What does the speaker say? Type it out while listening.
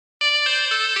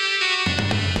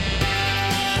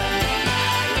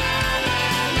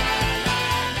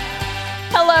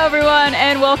everyone,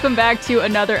 and welcome back to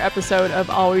another episode of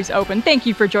Always Open. Thank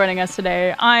you for joining us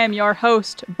today. I am your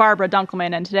host, Barbara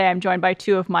Dunkelman, and today I'm joined by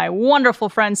two of my wonderful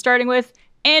friends, starting with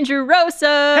Andrew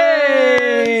Rosa.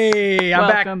 Hey, I'm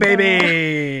back,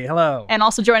 baby. Hello. And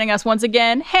also joining us once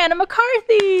again, Hannah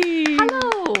McCarthy.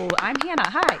 Hello, I'm Hannah.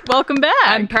 Hi. Welcome back.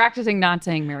 I'm practicing not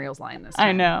saying Mariel's line this time.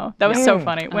 I know. That was so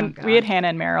funny. When we had Hannah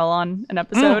and Meryl on an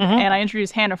episode, and I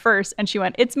introduced Hannah first, and she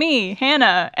went, "It's me,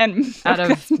 Hannah." And out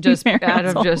of just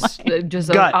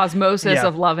osmosis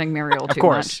of loving Mariel too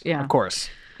much. Yeah. Of course.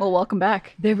 Well, welcome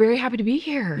back. They're very happy to be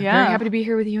here. Yeah. Very happy to be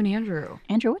here with you and Andrew.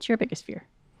 Andrew, what's your biggest fear?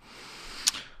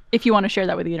 If you want to share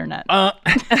that with the internet.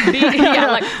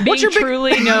 Being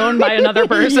truly known by another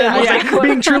person.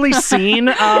 Being truly seen.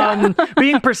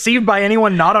 Being perceived by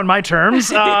anyone not on my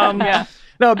terms. No,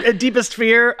 deepest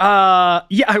fear.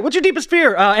 What's your deepest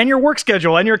fear? And your work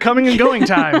schedule and your coming and going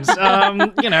times.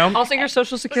 Also your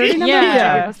social security number.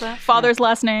 Yeah. Father's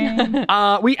last name.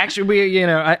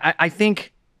 I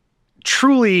think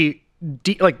truly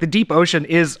the deep ocean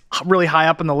is really high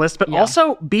up on the list, but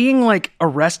also being like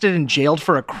arrested and jailed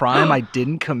for a crime I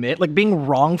didn't commit, like being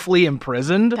wrongfully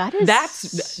imprisoned.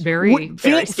 That's very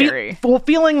scary.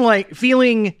 Feeling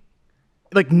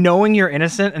like knowing you're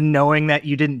innocent and knowing that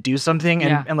you didn't do something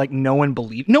and like no one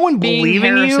believing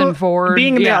Harrison you. Ford.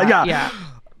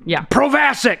 Yeah.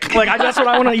 Provasic. Like that's what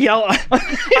I want to yell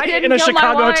in a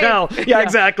Chicago hotel. Yeah,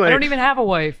 exactly. I don't even have a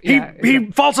wife.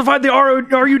 He falsified the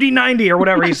RUD-90 or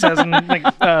whatever he says in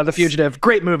The Fugitive.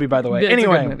 Great movie, by the way. It's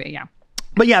anyway, a good movie, yeah.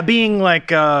 But yeah, being like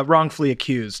wrongfully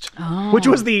accused, which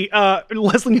was the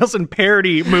Leslie Nielsen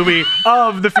parody movie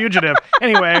of The Fugitive.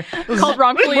 Anyway, called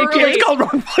Wrongfully Accused. It's called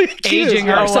Wrongfully Accused.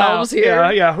 Aging ourselves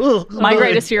here. Yeah. Ugh. My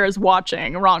greatest fear is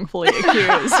watching Wrongfully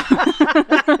Accused.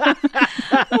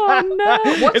 Oh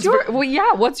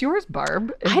no! What's yours,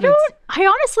 Barb? I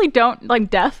honestly don't like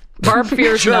death. Barb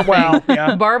fears nothing. Well,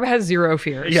 yeah. Barb has zero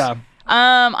fears. Yeah.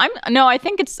 I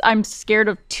think I'm scared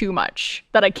of too much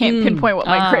that I can't pinpoint what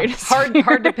my greatest hard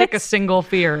to pick a single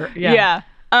fear. Yeah.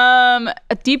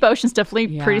 Deep ocean's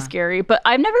definitely pretty scary, but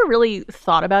I've never really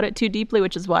thought about it too deeply,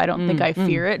 which is why I don't think I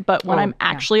fear it. But when I'm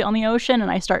actually on the ocean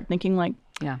and I start thinking like,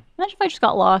 imagine if I just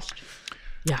got lost.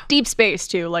 Yeah. Deep space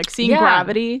too, like seeing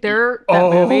Gravity, that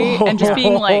movie, and just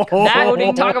being like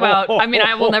that. Talk about. I mean,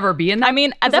 I will never be in that. I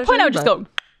mean, at that point, I would just go.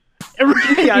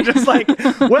 Yeah, just like,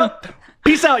 well,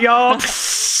 peace out, y'all.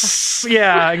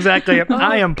 Yeah, exactly.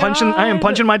 I am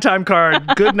punching my time card.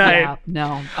 Good night. Yeah,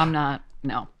 no, I'm not.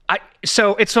 No.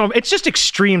 So it's just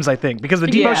extremes, I think, because the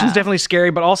deep ocean is definitely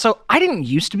scary, but also I didn't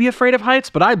used to be afraid of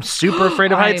heights, but I'm super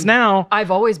afraid of heights now.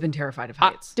 I've always been terrified of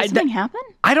heights. Did something happen?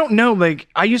 I don't know. Like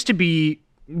I used to be,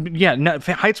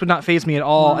 heights would not faze me at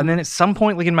all. And then at some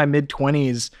point, like in my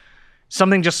mid-20s,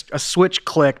 a switch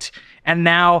clicked, and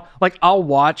now like I'll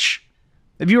watch.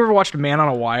 Have you ever watched Man on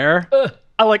a Wire?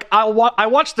 I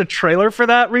watched the trailer for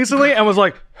that recently and was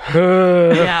like,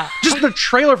 just the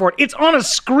trailer for it. It's on a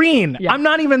screen. Yeah. I'm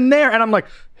not even there, and I'm like,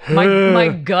 my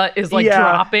gut is like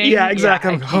dropping. Yeah,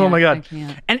 exactly. Oh my God.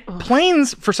 And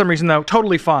planes, for some reason, though,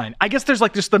 totally fine. I guess there's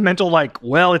like just the mental like,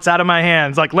 well, it's out of my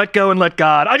hands. Like, let go and let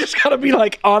God. I just gotta be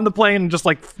like on the plane and just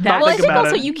like not think about it.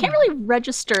 Also, you can't really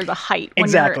register the height. When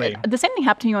exactly. The same thing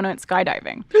happened to me when I went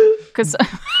skydiving. Because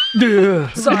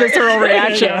visceral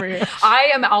reaction over here.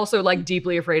 I am also like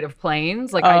deeply afraid of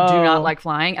planes. Like I do not like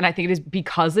flying, and I think it is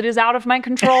because it is out of my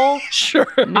control. Sure.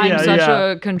 I'm such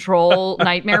a control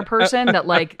nightmare person that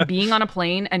like being on a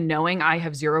plane and knowing I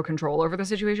have zero control over the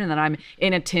situation, that I'm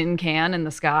in a tin can in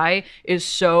the sky, is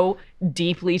so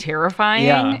deeply terrifying.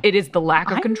 Yeah. It is the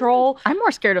lack of control. I'm more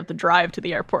scared of the drive to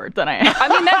the airport than I am. I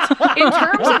mean, that's in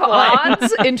terms of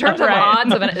odds. In terms of odds,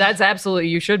 that's absolutely,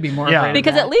 you should be more afraid.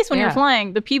 Because at least when you're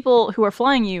flying, the people who are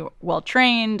flying you well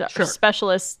trained, are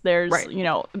specialists. There's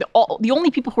the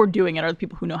only people who are doing it are the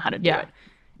people who know how to do it.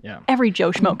 Yeah. Every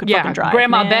Joe Schmo could fucking drive.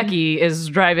 Grandma Becky is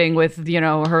driving with,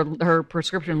 her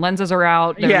prescription lenses are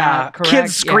out. They're not correct.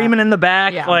 Kids screaming in the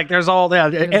back. Yeah. Like there's all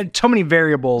and so many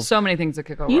variables. So many things that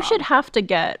could go wrong. You should have to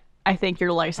get, I think,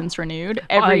 your license renewed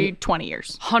every 20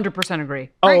 years. 100% agree.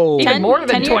 Oh, even more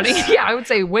than 20. Yeah, I would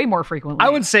say way more frequently. I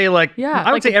would say I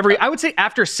would say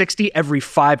after 60 every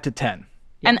 5 to 10.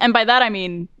 Yeah. And by that I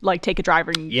mean like take a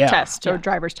driving test or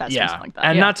driver's test or something like that.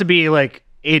 And not to be like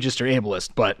ageist or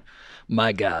ableist, but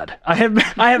my God, I have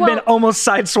been almost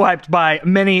sideswiped by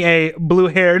many a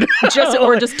blue-haired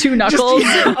just two knuckles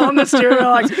on the steering wheel.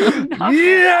 Like,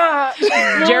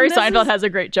 Jerry Seinfeld has a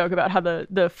great joke about how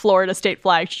the Florida state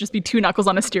flag should just be two knuckles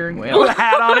on a steering wheel with a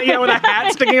hat on it. Yeah, with a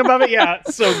hat sticking above it. Yeah,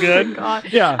 it's so good.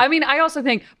 God. Yeah, I mean, I also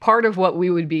think part of what we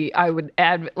would be, I would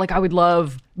add, like, I would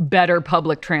love better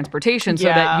public transportation so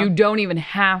that you don't even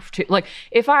have to, like,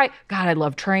 I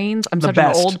love trains. I'm such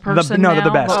an old person now. They're the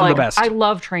best. Like, the best. I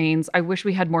love trains. I wish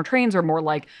we had more trains or more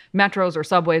like metros or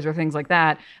subways or things like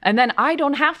that. And then I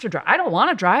don't have to drive. I don't want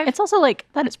to drive. It's also like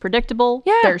that it's predictable.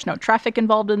 Yeah. There's no traffic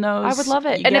involved in those. I would love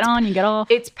it. You get on, you get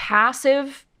off. It's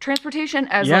passive transportation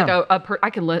as like I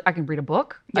can read a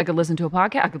book. I could listen to a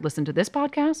podcast. I could listen to this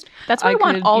podcast. That's why I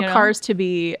want all cars to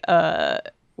be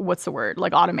what's the word?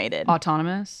 Like automated.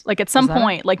 Autonomous. Like at some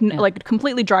point, like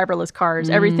completely driverless cars,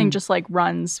 everything just like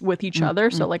runs with each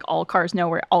other. So like all cars know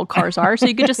where all cars are. So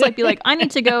you could just like be like, I need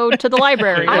to go to the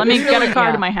library. Let me get a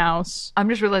car to my house. I'm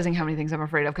just realizing how many things I'm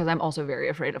afraid of because I'm also very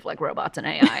afraid of like robots and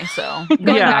AI. So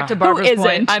going back to Barbara's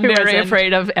point, I'm very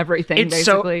afraid of everything,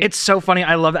 basically. It's so funny.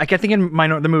 I love that. I think in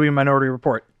the movie Minority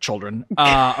Report, children,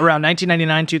 around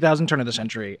 1999, 2000, turn of the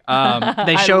century,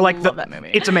 they show like that movie.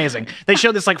 It's amazing. They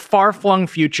show this like far-flung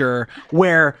future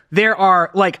where there are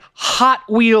like Hot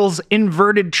Wheels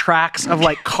inverted tracks of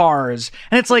like cars,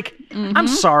 and it's like, I'm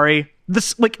sorry,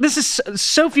 this is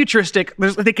so futuristic.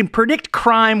 They can predict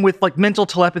crime with like mental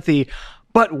telepathy,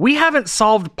 but we haven't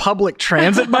solved public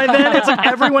transit by then. It's like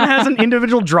everyone has an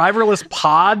individual driverless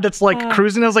pod that's like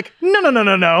cruising. I was like, no.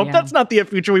 Yeah. That's not the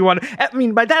future we want. I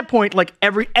mean, by that point, like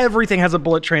everything has a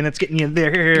bullet train that's getting you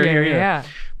there, here. Yeah.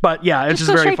 But yeah, it's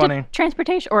just very funny.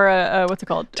 Transportation or what's it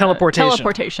called?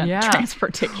 Teleportation. Yeah.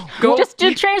 Transportation. Just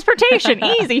transportation.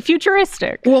 Easy.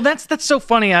 Futuristic. Well, that's so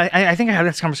funny. I think I had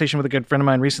this conversation with a good friend of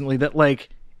mine recently that like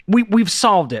we've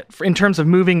solved it in terms of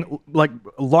moving like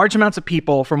large amounts of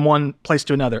people from one place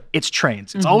to another. It's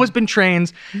trains. It's always been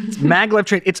trains. It's maglev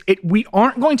train. We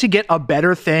aren't going to get a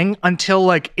better thing until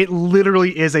like it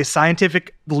literally is a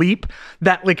scientific leap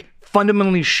that like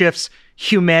fundamentally shifts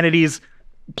humanity's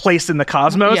place in the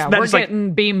cosmos. Yeah, we're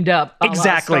getting beamed up.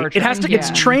 Exactly. It has to.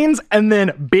 It's trains and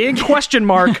then big question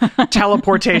mark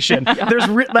teleportation. There's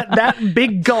that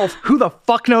big gulf. Who the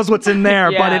fuck knows what's in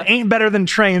there? But it ain't better than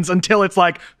trains until it's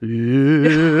like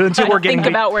until we're getting. Think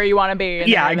about where you want to be.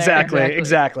 Yeah, exactly.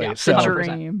 Yeah, so,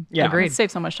 dream. Yeah, agreed.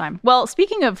 Save so much time. Well,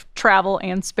 speaking of travel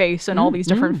and space and all these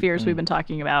different fears we've been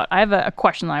talking about, I have a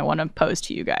question that I want to pose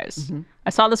to you guys. I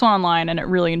saw this one online and it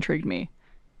really intrigued me.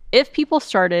 If people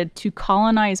started to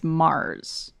colonize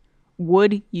Mars,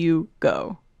 would you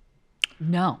go?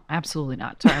 No, absolutely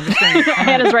not. Sorry, I'm just going to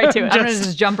hand us right to it. I'm going to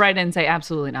just jump right in and say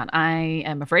absolutely not. I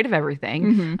am afraid of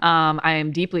everything. I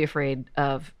am deeply afraid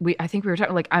of. I think we were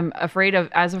talking like I'm afraid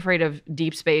of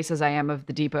deep space as I am of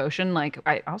the deep ocean. Like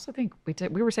I also think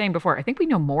we were saying before. I think we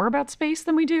know more about space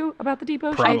than we do about the deep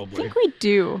ocean. Probably. I think we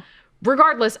do.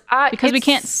 Regardless, because we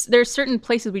can't. There's certain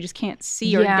places we just can't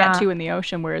see or get to in the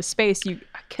ocean, whereas space you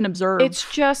can observe. It's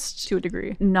just to a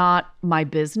degree not my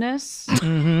business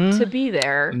to be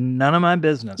there. None of my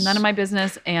business.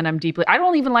 And I'm deeply. I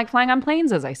don't even like flying on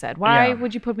planes, as I said. Why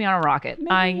would you put me on a rocket?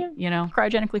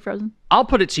 Cryogenically frozen. I'll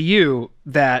put it to you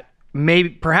that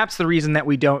perhaps the reason that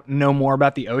we don't know more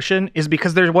about the ocean is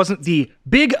because there wasn't the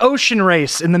big ocean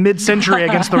race in the mid-century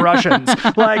against the Russians.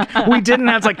 Like we didn't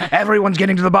have like everyone's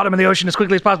getting to the bottom of the ocean as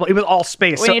quickly as possible. It was all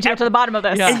space. We need to get to the bottom of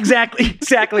this. Yeah.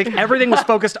 Exactly. Everything was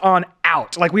focused on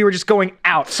out. Like we were just going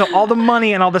out. So all the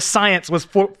money and all the science was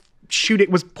pointed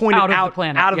out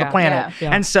of the planet.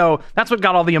 Yeah. And so that's what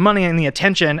got all the money and the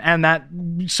attention, and that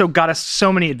so got us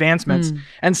so many advancements.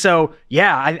 And so,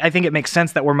 I think it makes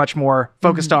sense that we're much more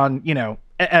focused on,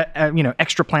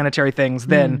 extraplanetary things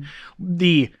than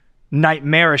the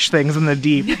nightmarish things in the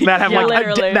deep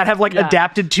that have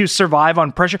adapted to survive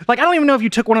on pressure. Like, I don't even know if you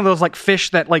took one of those like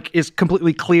fish that like is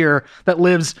completely clear that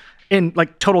lives in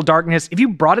like total darkness. If you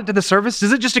brought it to the surface,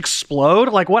 does it just explode?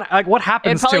 Like what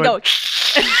happens to it? It'd probably go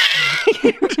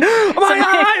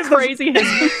my eyes, crazy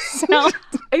sound.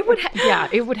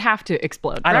 It would have to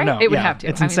explode. I don't know. It would have to.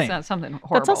 It's insane. It's something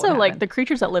horrible. That's also like the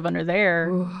creatures that live under there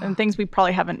and things we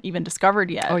probably haven't even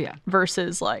discovered yet. Oh yeah.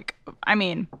 Versus like, I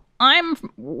mean, I'm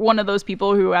one of those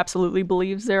people who absolutely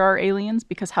believes there are aliens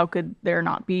because how could there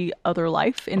not be other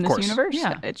life in this universe?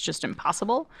 Yeah. It's just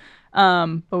impossible.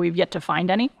 But we've yet to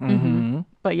find any.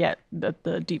 But yet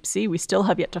the deep sea, we still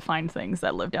have yet to find things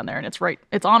that live down there, and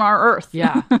it's on our Earth.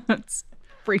 Yeah. It's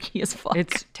freaky as fuck.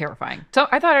 It's terrifying. So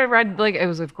I thought I read, like, it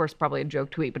was of course probably a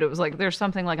joke tweet, but it was like there's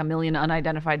something like 1 million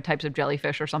unidentified types of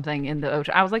jellyfish or something in the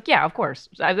ocean. I was like, yeah, of course.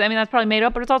 I mean, that's probably made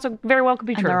up, but it's also very well could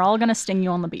be true. And they're all gonna sting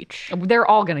you on the beach. They're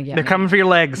all gonna get. They're coming for your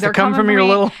legs. They're coming from your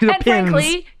little and pins.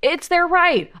 Frankly, it's their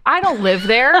right. I don't live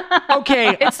there.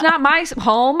 Okay, it's not my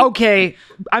home. Okay,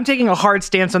 I'm taking a hard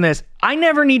stance on this. I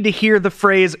never need to hear the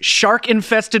phrase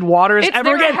shark-infested waters It's ever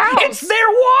their again. house. It's their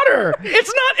water.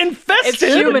 It's not infested. It's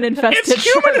human-infested It's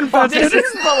human-infested. This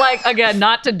is the, like, again,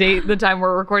 not to date the time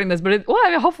we're recording this, but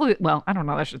hopefully, I don't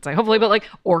know what I should say. Hopefully, but like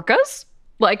orcas,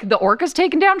 like the orcas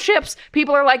taking down ships.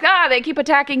 People are like, they keep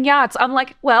attacking yachts. I'm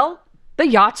like, well, the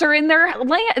yachts are in their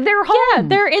land, their home. Yeah,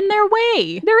 they're in their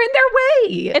way. They're in their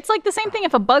way. It's like the same thing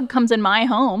if a bug comes in my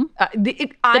home.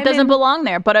 It It doesn't belong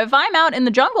there. But if I'm out in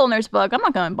the jungle and there's a bug, I'm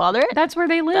not going to bother it. That's where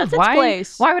they live. That's its why?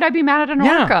 place. Why would I be mad at an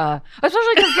orca?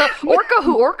 Especially because the orca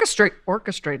who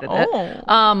orchestrated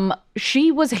it,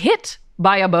 she was hit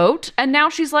by a boat, and now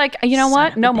she's like, you know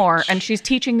what? No more. And she's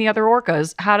teaching the other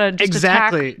orcas how to just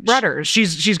attack rudders.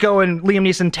 She's going Liam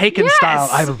Neeson Taken style.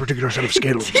 I have a particular set of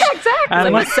skills. Yeah, exactly.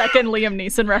 Like a second Liam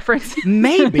Neeson reference.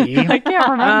 Maybe. I can't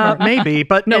remember. Maybe,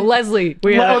 but No, Leslie.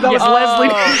 that was Leslie.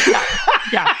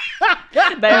 Yeah.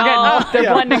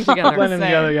 They're blending together. Blending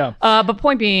together, yeah. But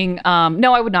point being,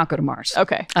 no, I would not go to Mars.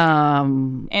 Okay.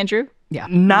 Andrew? Yeah.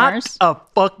 Not Mars? a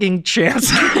fucking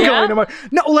chance going to Mars.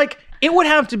 No, like it would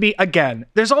have to be again.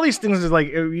 There's all these things that,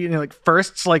 like, like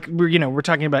firsts, like we're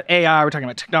talking about AI, we're talking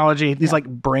about technology, these like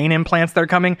brain implants that are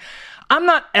coming. I'm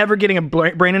not ever getting a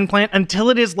brain implant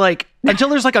until there's like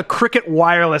a Cricket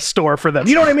Wireless store for them.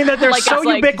 You know what I mean? That they're Like, so it's,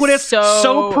 like, ubiquitous,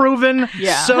 so proven,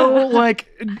 so like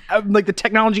the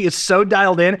technology is so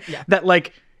dialed in that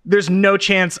like there's no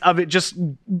chance of it just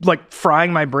like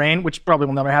frying my brain, which probably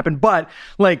will never happen. But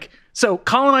like, so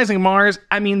colonizing Mars,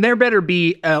 I mean, there better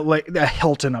be like a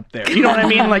Hilton up there. You know what I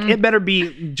mean? Like it better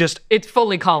be just It's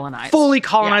fully colonized.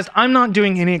 Yeah. I'm not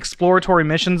doing any exploratory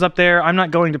missions up there. I'm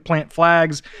not going to plant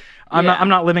flags. I'm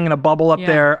not living in a bubble up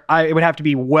there. It would have to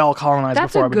be well colonized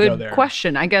before I would go there. That's a good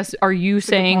question. I guess, are you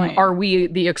saying, are we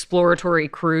the exploratory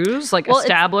cruise, like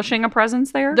establishing a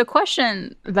presence there? The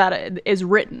question that is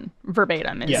written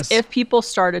verbatim is if people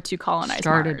started to colonize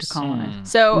Mars.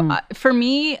 So for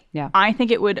me, I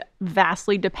think it would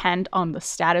vastly depend on the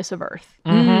status of Earth.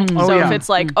 So if it's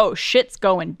like, shit's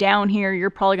going down here, you're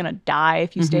probably going to die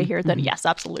if you stay here, then yes,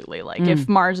 absolutely. Like if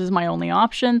Mars is my only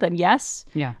option, then yes.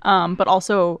 Yeah. But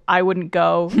also I wouldn't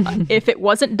go if it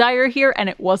wasn't dire here and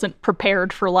it wasn't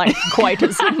prepared for life quite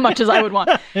as much as I would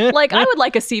want. Like I would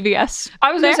like a CVS.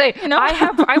 I was going to say,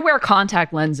 I wear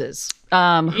contact lenses.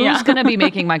 Who's going to be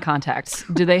making my contacts?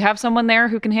 Do they have someone there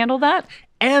who can handle that?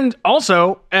 And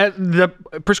also, the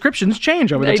prescriptions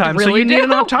change over the time, so you need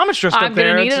an optometrist up there. I'm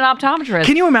going to need an optometrist.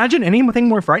 Can you imagine anything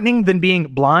more frightening than being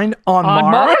blind on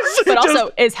Mars? But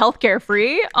also, is healthcare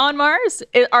free on Mars?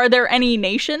 Are there any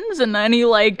nations and any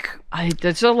like?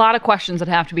 There's a lot of questions that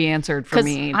have to be answered for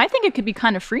me. I think it could be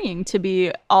kind of freeing to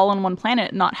be all on one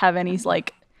planet, not have any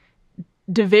like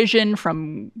division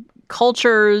from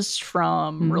cultures,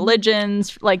 from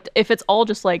religions. Like if it's all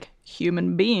just like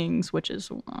human beings, which is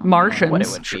Martians. what it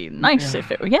would be nice if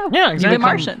it exactly.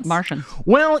 Martians.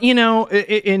 Well,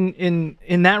 in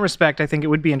that respect, I think it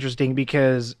would be interesting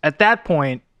because at that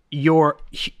point, your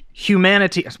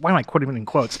humanity, why am I quoting in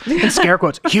quotes? In scare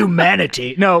quotes,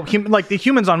 humanity. No, like the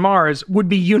humans on Mars would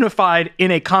be unified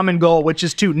in a common goal, which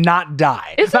is to not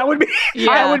die. That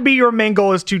would be your main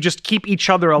goal, is to just keep each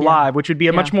other alive, which would be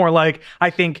a much more like, I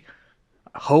think,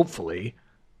 hopefully,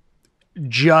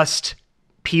 just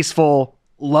peaceful,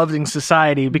 loving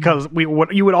society, because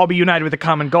you would all be united with a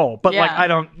common goal. But like, I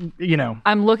don't,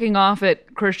 I'm looking off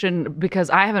at Christian because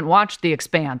I haven't watched The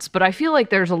Expanse, but I feel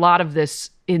like there's a lot of this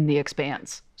in The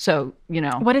Expanse. So,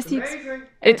 what is the?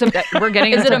 We're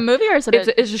getting. Is it a movie or is it?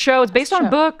 It's a show. It's based on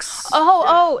books.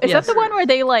 Is that the one where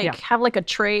they have like a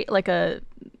tray,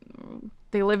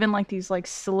 they live in like these like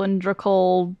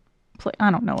cylindrical?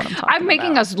 I don't know what I'm talking about. I'm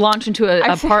making us launch into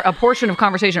a portion of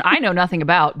conversation I know nothing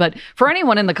about. But for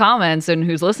anyone in the comments and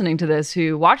who's listening to this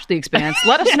who watched The Expanse,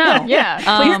 let us know.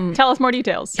 Please tell us more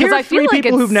details. Here are three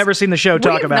people who've never seen the show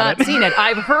talk about it. We've not seen it.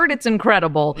 I've heard it's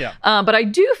incredible. But I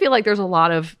do feel like there's a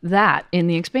lot of that in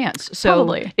The Expanse. So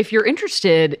Probably. If you're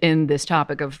interested in this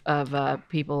topic of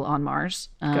people on Mars,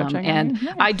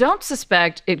 I don't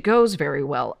suspect it goes very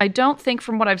well. I don't think,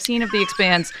 from what I've seen of The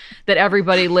Expanse, that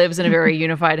everybody lives in a very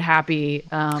unified, happy.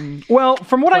 Well,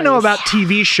 from what I know about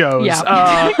TV shows,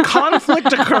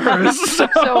 conflict occurs. So,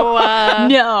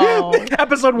 no.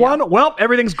 Episode 1, well,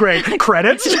 everything's great.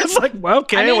 Credits. It's like,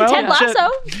 okay, Ted Lasso,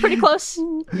 pretty close.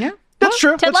 Yeah. That's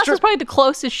true. Ted Lasso is probably the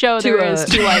closest show there is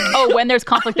to like, when there's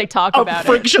conflict, they talk about it.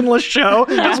 A frictionless show.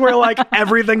 That's where like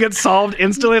everything gets solved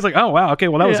instantly. It's like, oh wow, okay,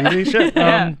 well that was easy shit.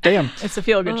 Damn. It's a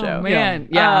feel-good show. Man.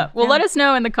 Let us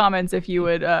know in the comments if you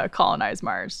would colonize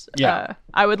Mars.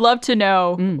 I would love to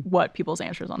know what people's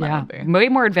answers on that would be. Way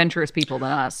more adventurous people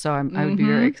than us, so I would be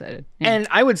very excited. Yeah. And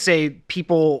I would say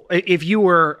people, if you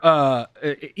were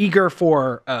eager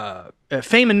for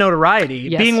fame and notoriety,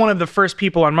 being one of the first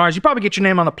people on Mars, you probably get your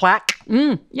name on the plaque.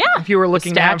 Yeah. If you were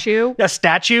looking to have a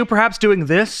statue, perhaps doing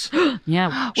this.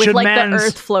 Yeah. With like the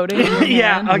Earth floating.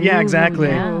 Yeah. Yeah, exactly.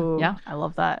 Yeah. I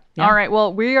love that. Yeah. All right.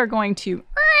 Well, we are going to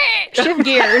shift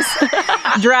gears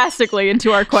drastically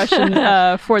into our question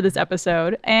for this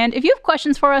episode. And if you have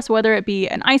questions for us, whether it be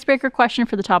an icebreaker question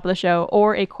for the top of the show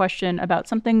or a question about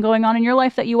something going on in your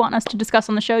life that you want us to discuss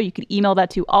on the show, you can email that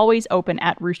to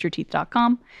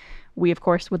alwaysopen@roosterteeth.com. We, of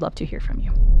course, would love to hear from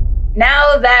you.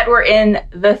 Now that we're in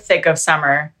the thick of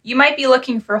summer, you might be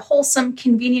looking for wholesome,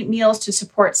 convenient meals to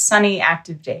support sunny,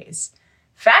 active days.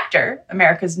 Factor,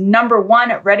 America's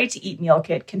 #1 ready-to-eat meal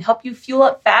kit, can help you fuel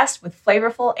up fast with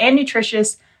flavorful and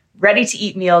nutritious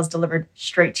ready-to-eat meals delivered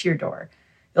straight to your door.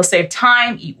 You'll save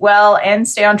time, eat well, and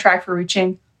stay on track for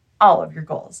reaching all of your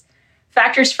goals.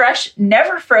 Factor's fresh,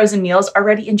 never frozen meals are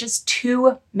ready in just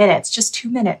 2 minutes. Just 2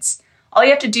 minutes. All you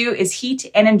have to do is heat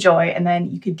and enjoy, and then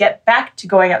you could get back to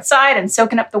going outside and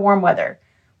soaking up the warm weather.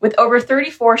 With over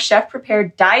 34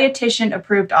 chef-prepared,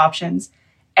 dietitian-approved options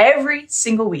every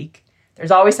single week,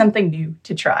 there's always something new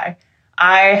to try.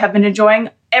 I have been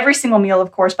enjoying every single meal,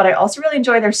 of course, but I also really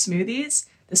enjoy their smoothies.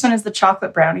 This one is the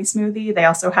chocolate brownie smoothie. They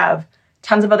also have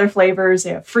tons of other flavors. They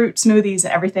have fruit smoothies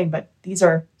and everything, but these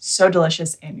are so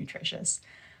delicious and nutritious.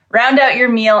 Round out your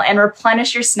meal and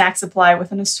replenish your snack supply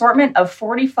with an assortment of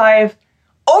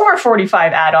over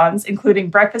 45 add-ons, including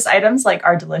breakfast items like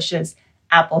our delicious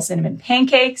apple cinnamon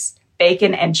pancakes,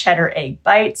 bacon and cheddar egg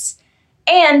bites,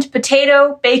 and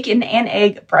potato, bacon, and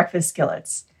egg breakfast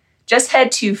skillets. Just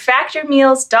head to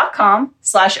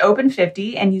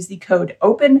factormeals.com/open50 and use the code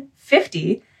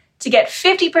OPEN50 to get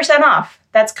 50% off.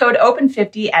 That's code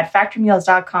OPEN50 at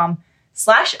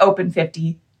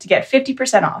factormeals.com/open50 to get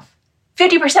 50% off.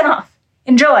 50% off.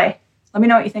 Enjoy. Let me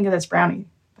know what you think of this brownie,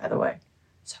 by the way.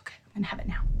 So good. I'm going to have it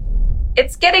now.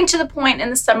 It's getting to the point in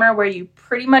the summer where you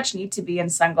pretty much need to be in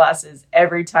sunglasses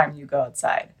every time you go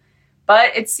outside.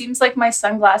 But it seems like my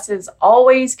sunglasses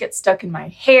always get stuck in my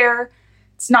hair.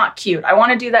 It's not cute. I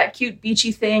want to do that cute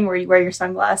beachy thing where you wear your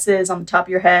sunglasses on the top of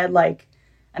your head like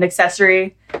an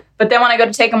accessory. But then when I go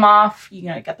to take them off, you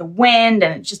got the wind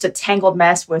and it's just a tangled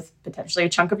mess with potentially a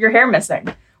chunk of your hair missing.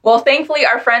 Well, thankfully,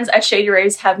 our friends at Shady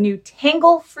Rays have new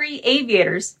tangle-free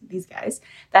aviators, these guys,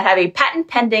 that have a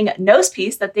patent-pending nose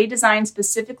piece that they designed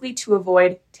specifically to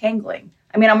avoid tangling.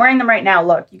 I mean, I'm wearing them right now.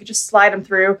 Look, you can just slide them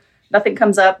through. Nothing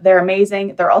comes up. They're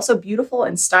amazing. They're also beautiful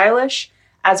and stylish,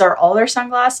 as are all their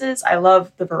sunglasses. I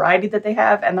love the variety that they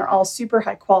have, and they're all super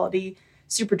high quality,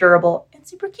 super durable, and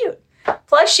super cute.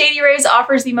 Plus, Shady Rays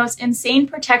offers the most insane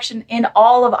protection in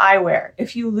all of eyewear.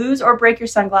 If you lose or break your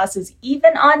sunglasses,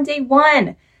 even on day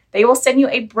 1, they will send you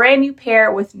a brand new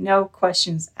pair with no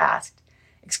questions asked.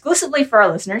 Exclusively for our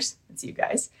listeners, that's you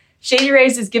guys, Shady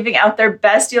Rays is giving out their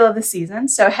best deal of the season.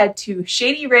 So head to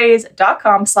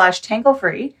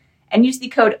shadyrays.com/tangle-free and use the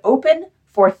code OPEN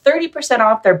for 30%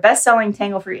 off their best-selling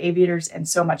tangle-free aviators and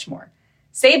so much more.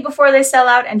 Save before they sell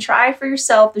out and try for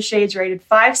yourself the shades rated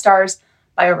 5 stars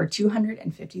by over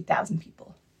 250,000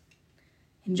 people.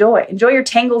 Enjoy your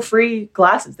tangle-free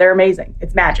glasses. They're amazing.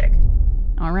 It's magic.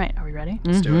 All right, are we ready?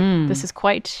 Let's do it. This is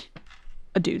quite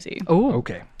a doozy. Oh,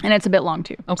 okay. And it's a bit long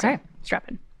too. Okay. So strap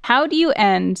in. How do you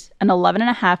end an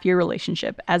 11-and-a-half-year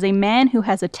relationship as a man who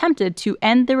has attempted to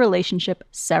end the relationship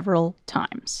several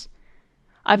times?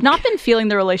 I've not been feeling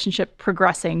the relationship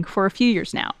progressing for a few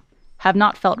years now, have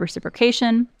not felt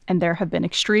reciprocation, and there have been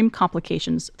extreme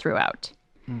complications throughout.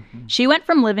 She went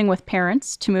from living with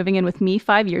parents to moving in with me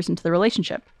 5 years into the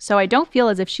relationship, so I don't feel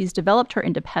as if she's developed her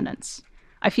independence.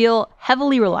 I feel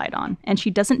heavily relied on, and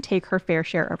she doesn't take her fair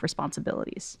share of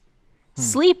responsibilities.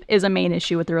 Sleep is a main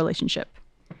issue with the relationship.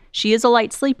 She is a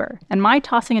light sleeper, and my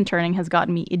tossing and turning has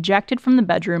gotten me ejected from the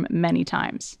bedroom many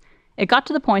times. It got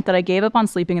to the point that I gave up on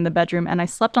sleeping in the bedroom, and I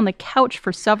slept on the couch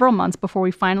for several months before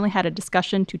we finally had a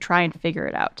discussion to try and figure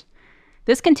it out.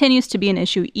 This continues to be an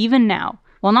issue even now.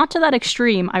 While not to that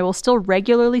extreme, I will still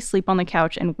regularly sleep on the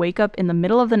couch and wake up in the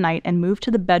middle of the night and move to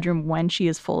the bedroom when she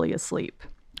is fully asleep.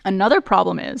 Another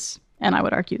problem is, and I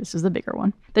would argue this is the bigger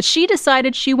one, that she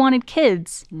decided she wanted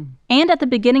kids. And at the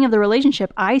beginning of the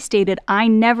relationship, I stated I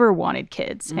never wanted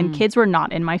kids, and kids were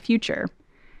not in my future.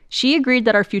 She agreed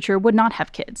that our future would not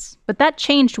have kids, but that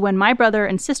changed when my brother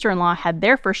and sister-in-law had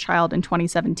their first child in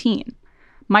 2017.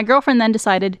 My girlfriend then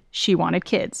decided she wanted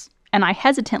kids, and I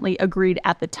hesitantly agreed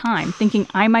at the time, thinking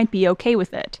I might be okay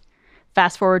with it.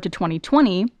 Fast forward to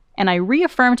 2020, and I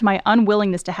reaffirmed my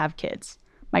unwillingness to have kids.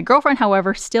 My girlfriend,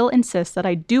 however, still insists that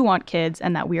I do want kids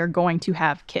and that we are going to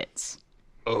have kids.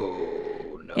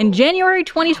 Oh, no. In January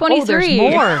 2023... Oh, there's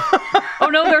more. Oh,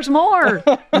 no, there's more.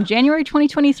 In January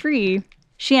 2023,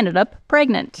 she ended up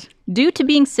pregnant due to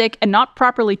being sick and not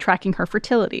properly tracking her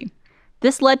fertility.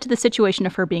 This led to the situation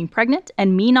of her being pregnant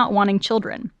and me not wanting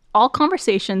children. All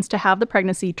conversations to have the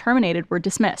pregnancy terminated were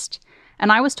dismissed.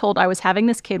 And I was told I was having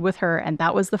this kid with her and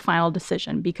that was the final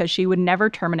decision because she would never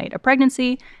terminate a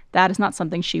pregnancy. That is not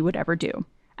something she would ever do.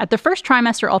 At the first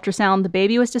trimester ultrasound, the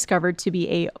baby was discovered to be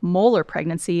a molar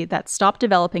pregnancy that stopped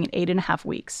developing at 8.5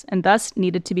 weeks and thus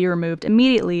needed to be removed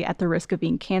immediately at the risk of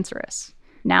being cancerous.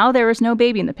 Now there is no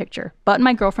baby in the picture, but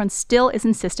my girlfriend still is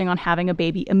insisting on having a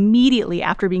baby immediately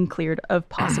after being cleared of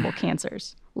possible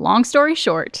cancers. Long story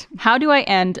short, how do I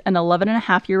end an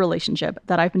 11.5-year relationship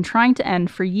that I've been trying to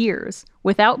end for years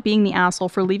without being the asshole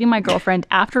for leaving my girlfriend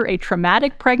after a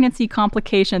traumatic pregnancy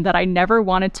complication that I never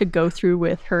wanted to go through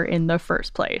with her in the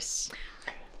first place?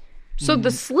 So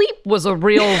the sleep was a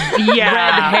real red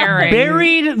herring.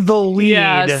 Buried the lead.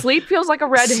 Yeah, sleep feels like a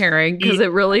red herring because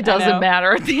it really doesn't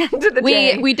matter at the end of the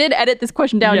day. We did edit this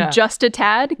question down just a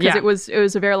tad because it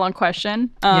was a very long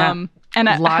question. And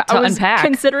I was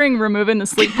considering removing the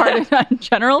sleep part in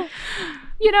general.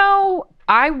 You know,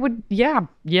 I would,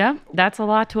 that's a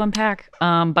lot to unpack.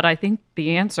 But I think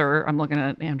the answer, I'm looking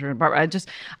at Andrew and Barbara,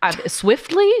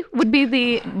 swiftly would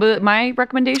be my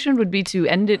recommendation would be to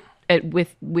end it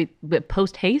with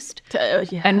post haste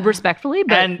and respectfully,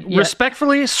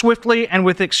 respectfully, swiftly, and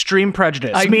with extreme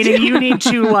prejudice. Meaning you need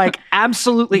to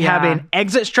absolutely have an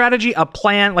exit strategy, a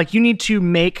plan. Like you need to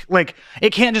make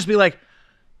it can't just be like,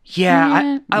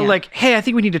 I hey, I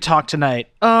think we need to talk tonight.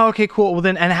 Oh, okay, cool. Well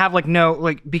then, and have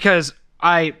because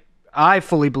I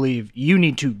fully believe you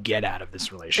need to get out of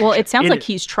this relationship. Well, it sounds like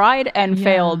he's tried and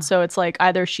failed. So it's like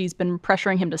either she's been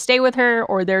pressuring him to stay with her,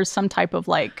 or there's some type of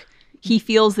he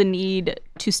feels the need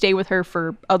to stay with her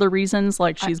for other reasons,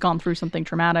 like she's gone through something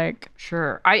traumatic.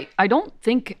 Sure. I don't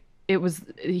think it was,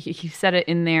 he said it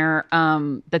in there,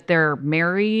 that they're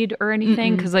married or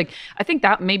anything. Because I think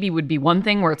that maybe would be one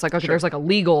thing where it's like, okay, there's a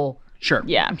legal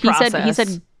process. He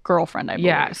said girlfriend, I believe.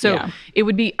 Yeah, so it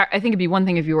would be, I think it'd be one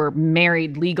thing if you were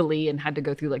married legally and had to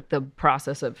go through the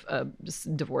process of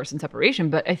divorce and separation.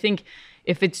 But I think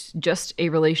if it's just a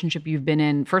relationship you've been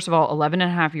in, first of all,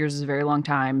 11.5 years is a very long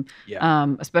time,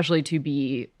 especially to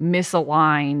be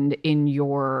misaligned in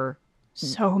your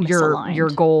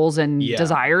goals and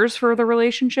desires for the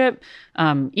relationship.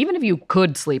 Even if you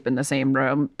could sleep in the same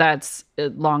room, that's a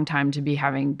long time to be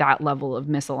having that level of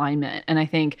misalignment. And I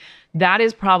think that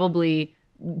is probably,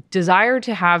 desire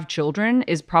to have children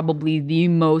is probably the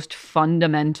most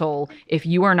fundamental. If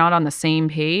you are not on the same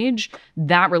page,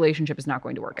 that relationship is not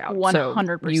going to work out.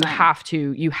 100%. So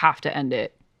you have to end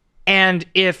it. And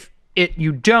if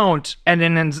you don't, and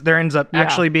then there ends up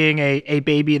actually being a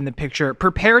baby in the picture,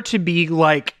 prepare to be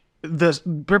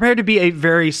a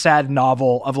very sad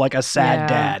novel of a sad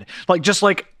dad. Just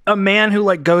a man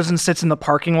who goes and sits in the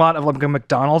parking lot of a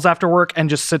McDonald's after work and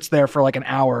just sits there for an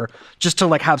hour just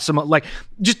to have some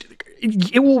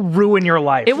it will ruin your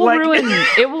life. It will ruin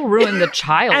the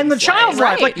child's and the child's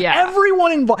life.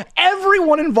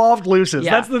 Everyone involved loses.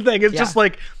 That's the thing. It's just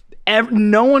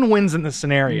no one wins in this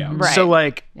scenario. Right.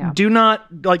 So do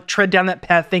not tread down that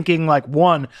path thinking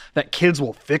one, that kids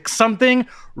will fix something.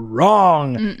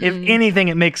 Wrong. If anything,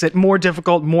 it makes it more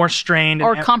difficult, more strained,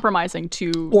 or compromising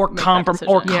to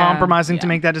compromising to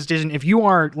make that decision. If you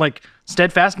are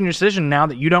steadfast in your decision now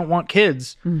that you don't want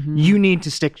kids, you need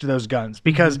to stick to those guns,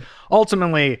 because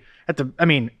ultimately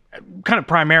kind of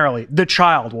primarily the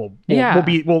child will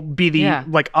be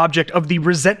the object of the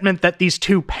resentment that these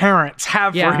two parents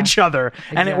have for each other.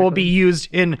 And it will be used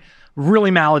in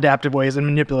really maladaptive ways and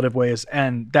manipulative ways,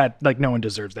 and that no one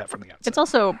deserves that from the outside. It's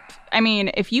also,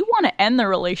 if you want to end the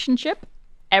relationship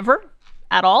ever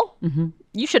at all,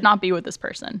 you should not be with this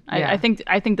person. I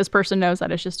think this person knows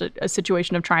that it's just a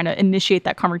situation of trying to initiate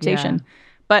that conversation.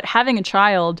 But having a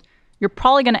child, you're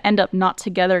probably going to end up not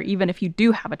together even if you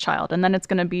do have a child. And then it's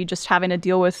going to be just having to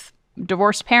deal with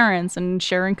divorced parents and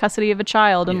sharing custody of a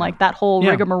child and that whole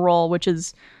rigmarole, which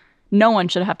is, no one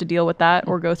should have to deal with that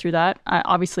or go through that.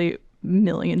 Obviously,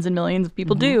 millions and millions of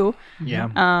people do. Yeah.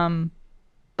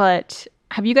 But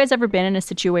have you guys ever been in a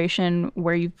situation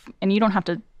where and you don't have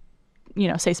to,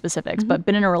 say specifics, but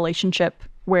been in a relationship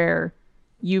where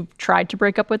you've tried to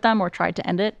break up with them or tried to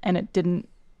end it and it didn't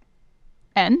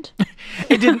end?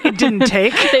 It didn't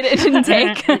take. It didn't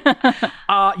take.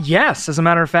 Yes, as a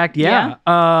matter of fact, yeah.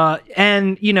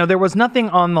 And there was nothing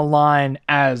on the line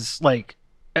as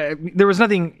there was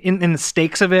nothing in the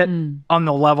stakes of it on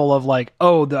the level of like,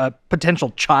 oh, the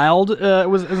potential child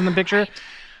was in the picture.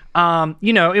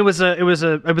 You know, it was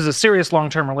a serious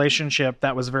long-term relationship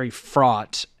that was very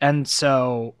fraught, and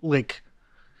so like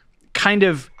kind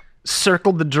of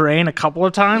circled the drain a couple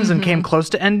of times and came close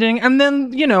to ending, and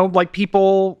then, you know, like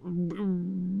people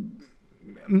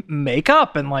make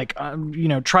up and like you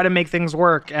know, try to make things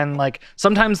work, and like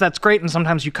sometimes that's great, and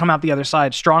sometimes you come out the other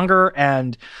side stronger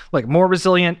and like more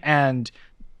resilient and,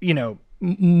 you know,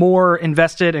 more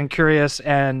invested and curious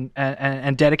and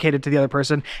dedicated to the other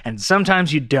person, and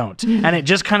sometimes you don't, and it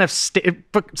just kind of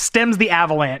stems the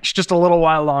avalanche just a little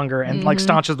while longer and like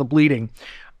staunches the bleeding,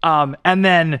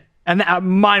 and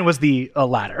mine was the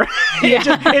latter. It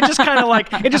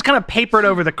just kind of papered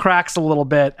over the cracks a little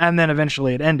bit, and then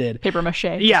eventually it ended. Paper mache.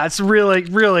 Yeah, it's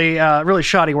really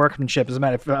shoddy workmanship, as a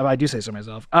matter of fact, I do say so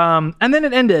myself. And then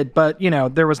it ended, but you know,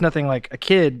 there was nothing like a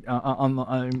kid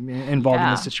involved in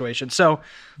this situation. So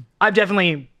I've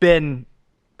definitely been,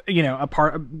 you know,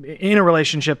 in a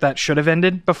relationship that should have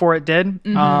ended before it did.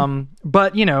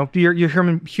 But you know,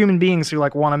 you're human beings who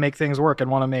like want to make things work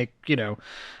and want to make, you know,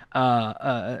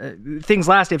 things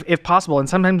last if possible, and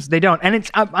sometimes they don't. And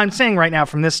I'm saying right now,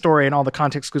 from this story and all the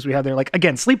context clues we have there, like,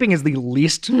 again, sleeping is the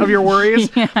least of your worries.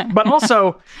 But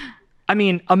also, I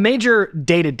mean, a major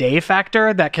day-to-day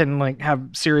factor that can like have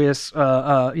serious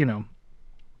you know,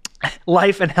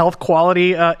 life and health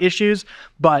quality issues,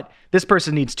 but this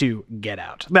person needs to get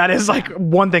out. That is like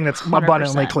one thing that's 100%.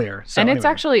 Abundantly clear. So, and anyway. it's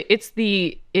actually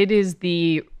it is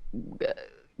the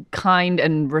kind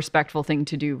and respectful thing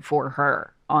to do for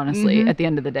her, honestly. At the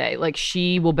end of the day, like,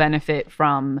 she will benefit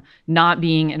from not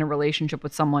being in a relationship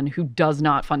with someone who does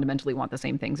not fundamentally want the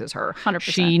same things as her. 100%.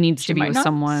 She needs to be with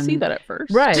someone. See that at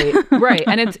first, right?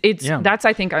 And it's that's,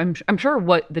 I think, I'm sure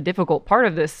what the difficult part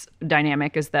of this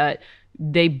dynamic is, that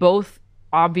they both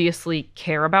obviously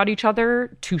care about each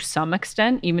other to some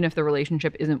extent, even if the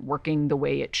relationship isn't working the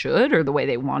way it should or the way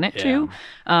they want it to.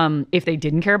 If they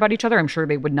didn't care about each other, I'm sure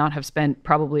they would not have spent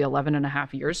probably 11 and a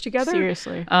half years together.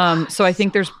 Seriously. So I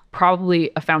think there's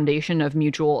probably a foundation of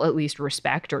mutual, at least,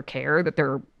 respect or care that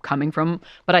they're coming from.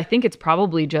 But I think it's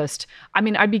probably just, I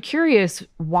mean, I'd be curious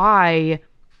why,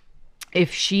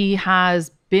 if she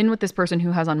has been with this person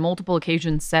who has on multiple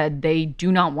occasions said they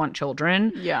do not want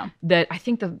children. That I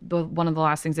think the one of the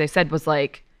last things they said was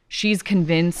like, she's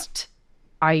convinced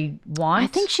I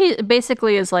think she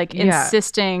basically is like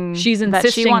insisting she's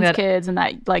that she wants kids, and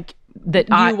that like that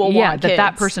you will want kids.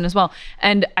 that person as well.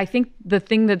 And I think the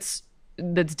thing that's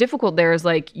difficult there is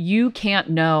like, you can't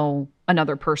know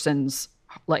another person's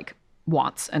like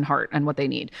wants and heart and what they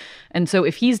need. And so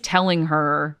if he's telling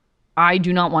her, I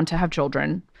do not want to have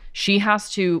children, she has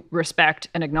to respect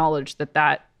and acknowledge that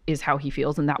that is how he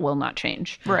feels, and that will not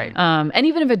change. Right. And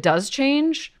even if it does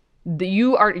change,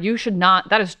 you should not,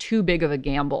 that is too big of a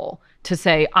gamble to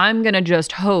say, I'm going to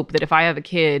just hope that if I have a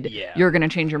kid, you're going to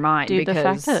change your mind. Dude, because the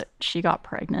fact that she got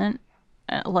pregnant,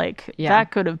 that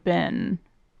could have been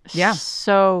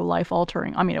so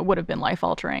life-altering. I mean, it would have been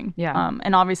life-altering.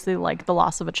 And obviously, like, the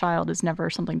loss of a child is never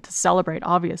something to celebrate,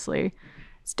 obviously.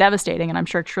 It's devastating, and I'm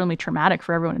sure extremely traumatic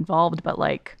for everyone involved, but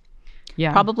like,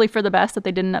 probably for the best that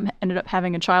they ended up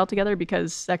having a child together,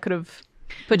 because that could have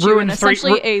put you in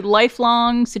essentially a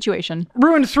lifelong situation.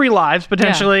 Ruined 3 lives,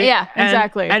 potentially. Yeah,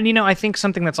 exactly. And you know, I think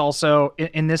something that's also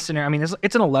in this scenario, I mean,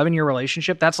 it's an 11-year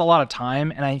relationship. That's a lot of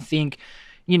time. And I think,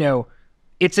 you know,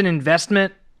 it's an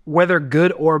investment, whether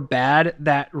good or bad,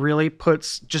 that really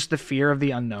puts just the fear of the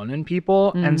unknown in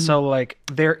people. And so like,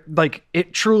 they're like,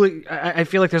 it truly, I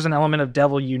feel like there's an element of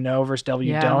devil you know versus devil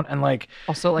you don't. And like,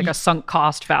 also like a sunk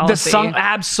cost fallacy. The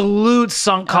absolute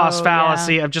sunk cost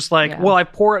fallacy of just like, well, I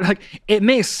poured, like, it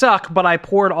may suck, but I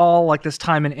poured all like this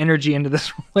time and energy into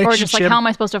this relationship. Or just like, how am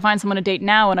I supposed to find someone to date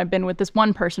now when I've been with this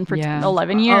one person for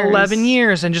 11 years? 11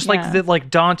 years. And just like the like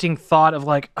daunting thought of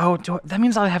like, oh, that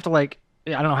means I have to like,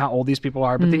 I don't know how old these people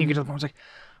are, but then you get to the point where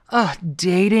it's like,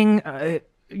 dating,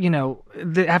 you know,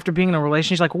 after being in a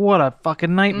relationship, like, what a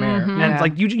fucking nightmare. And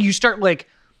like, you start like,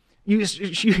 you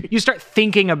start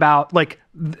thinking about like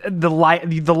the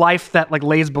life that like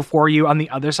lays before you on the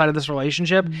other side of this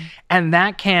relationship, and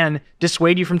that can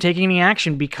dissuade you from taking any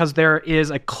action, because there is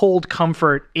a cold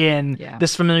comfort in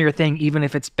this familiar thing, even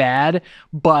if it's bad.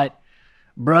 But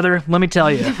brother, let me tell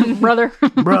you, brother,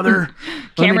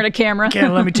 camera to camera.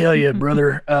 Let me tell you,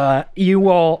 brother,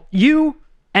 you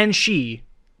and she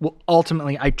will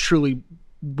ultimately, I truly,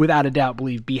 without a doubt,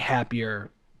 believe, be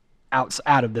happier out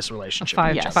of this relationship.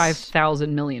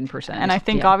 5,000 million %. And I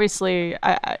think obviously,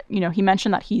 you know, he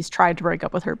mentioned that he's tried to break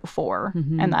up with her before,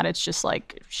 and that it's just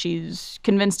like she's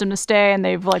convinced him to stay, and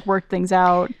they've like worked things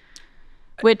out.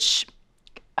 which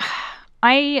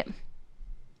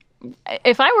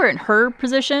if I were in her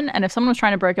position and if someone was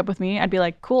trying to break up with me, I'd be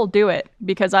like, cool, do it.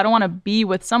 Because I don't want to be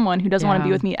with someone who doesn't want to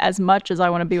be with me as much as I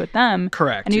want to be with them.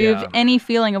 Correct. And if you have any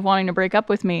feeling of wanting to break up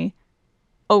with me,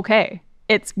 okay.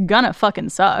 It's gonna fucking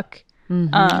suck.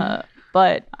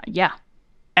 But yeah.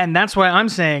 And that's why I'm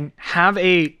saying have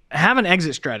an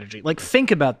exit strategy. Like,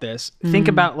 think about this. Think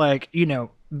about, like, you know,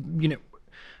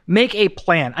 make a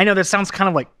plan. I know that sounds kind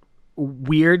of like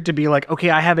weird to be like,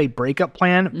 okay, I have a breakup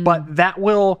plan, but that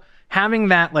will having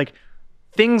that, like,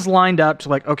 things lined up to,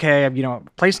 like, okay, you know,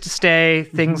 place to stay,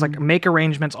 things like make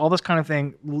arrangements, all this kind of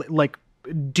thing. Like,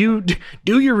 do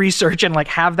your research and, like,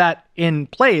 have that in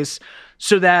place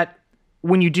so that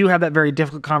when you do have that very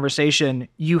difficult conversation,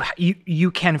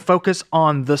 you can focus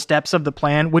on the steps of the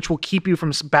plan, which will keep you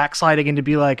from backsliding into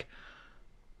be like,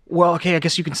 well, okay, I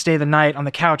guess you can stay the night on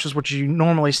the couch is what you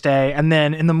normally stay. And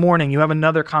then in the morning you have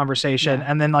another conversation.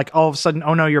 And then, like, all of a sudden,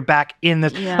 oh no, you're back in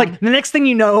this. Yeah. Like, the next thing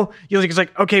you know, it's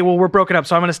like, okay, well, we're broken up,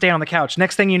 so I'm going to stay on the couch.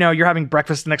 Next thing you know, you're having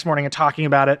breakfast the next morning and talking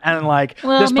about it. And, like,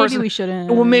 well, this maybe person, we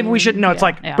shouldn't. Well, maybe we shouldn't. No, it's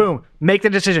like, boom, make the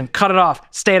decision, cut it off,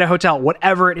 stay at a hotel,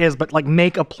 whatever it is, but, like,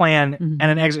 make a plan and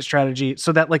an exit strategy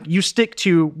so that, like, you stick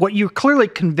to what you're clearly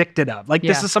convicted of. Like,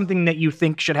 this is something that you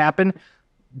think should happen.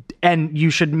 And you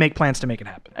should make plans to make it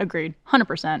happen. Agreed.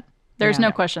 100%. There's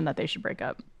no question that they should break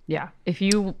up. Yeah. If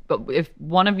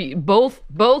one of you,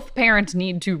 both parents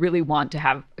need to really want to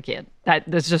have a kid.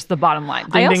 That's just the bottom line.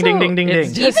 Ding, ding, ding, ding,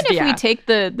 ding. Even if we take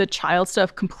the child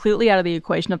stuff completely out of the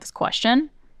equation of this question,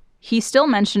 he's still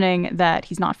mentioning that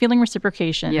he's not feeling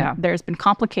reciprocation. Yeah. There's been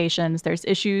complications. There's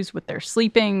issues with their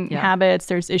sleeping habits.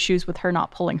 There's issues with her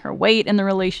not pulling her weight in the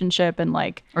relationship and,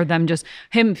 like... Or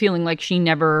him feeling like she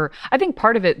never... I think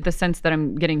part of it, the sense that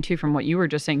I'm getting to from what you were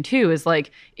just saying too, is,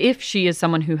 like, if she is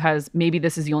someone who has... Maybe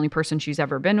this is the only person she's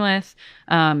ever been with.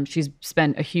 She's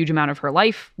spent a huge amount of her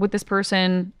life with this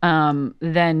person.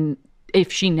 Then... if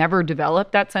she never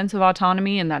developed that sense of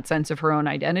autonomy and that sense of her own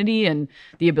identity and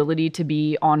the ability to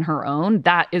be on her own,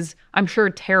 that is, I'm sure,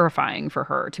 terrifying for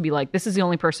her to be like, this is the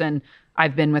only person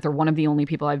I've been with, or one of the only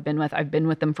people I've been with. I've been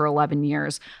with them for 11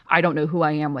 years. I don't know who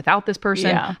I am without this person.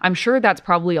 Yeah. I'm sure that's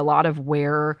probably a lot of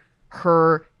where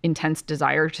her intense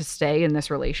desire to stay in this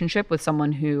relationship with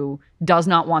someone who does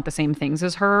not want the same things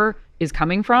as her is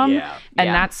coming from. Yeah. And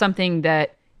that's something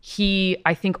that he,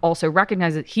 I think, also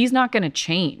recognizes he's not going to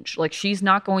change. Like, she's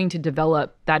not going to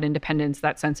develop that independence,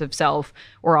 that sense of self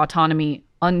or autonomy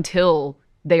until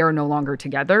they are no longer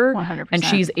together. 100%. And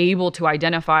she's able to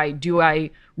identify, do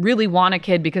I really want a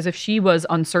kid? Because if she was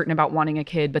uncertain about wanting a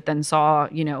kid, but then saw,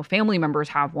 you know, family members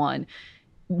have one,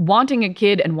 wanting a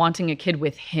kid and wanting a kid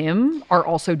with him are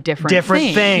also different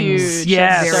things.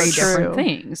 Yes. Very so different true.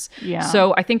 things. Yeah.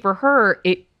 So I think for her,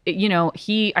 you know,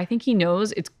 I think he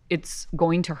knows it's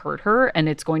going to hurt her and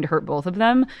it's going to hurt both of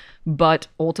them. But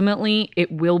ultimately, it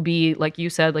will be, like you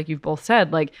said, like you've both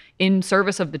said, like, in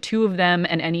service of the two of them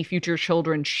and any future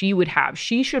children she would have.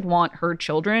 She should want her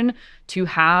children to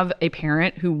have a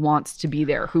parent who wants to be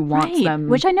there, who wants them.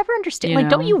 Which I never understand. Like,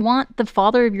 don't you want the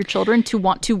father of your children to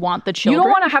want the children? You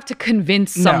don't want to have to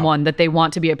convince someone that they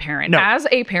want to be a parent. No. As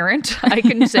a parent, I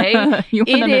can say you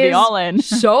want them to be all in.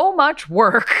 So much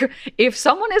work. If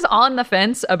someone is on the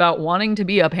fence about wanting to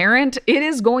be a parent, it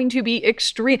is going to be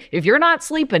extreme. If you're not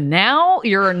sleeping now,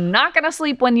 you're not going to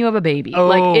sleep when you have a baby.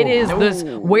 Like, it is this,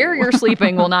 where you're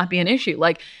sleeping will not be an issue.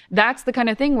 Like, that's the kind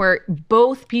of thing where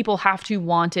both people have to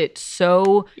want it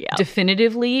so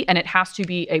definitively, and it has to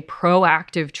be a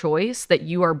proactive choice that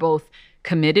you are both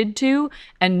committed to,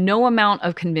 and no amount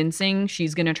of convincing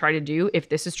she's going to try to do, if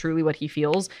this is truly what he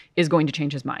feels, is going to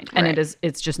change his mind. And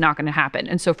it's just not going to happen.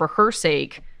 And so for her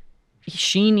sake,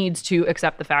 she needs to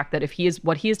accept the fact that if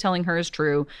what he is telling her is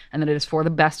true, and that it is for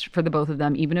the best for the both of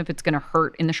them, even if it's going to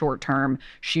hurt in the short term,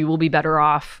 she will be better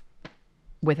off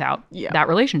without that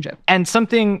relationship. And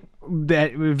something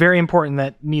that very important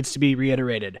that needs to be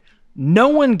reiterated: no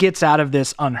one gets out of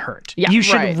this unhurt. Yeah, you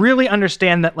should really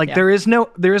understand that, like, there is no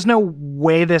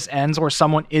way this ends or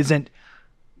someone isn't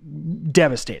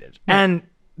devastated. Right. And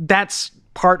that's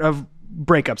part of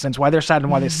breakups, and it's why they're sad and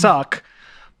why they suck.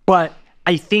 But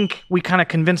I think we kind of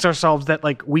convince ourselves that,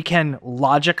 like, we can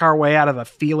logic our way out of a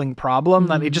feeling problem.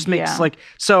 That it just makes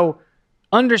so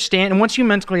understand. And once you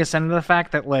mentally ascend to the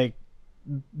fact that, like,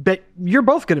 that you're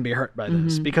both going to be hurt by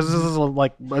this because this is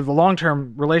like a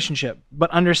long-term relationship,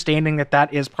 but understanding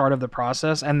that is part of the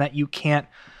process and that you can't,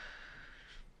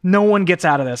 no one gets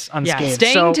out of this unscathed.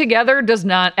 Staying together does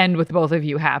not end with both of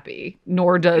you happy,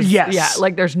 nor does,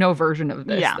 like, there's no version of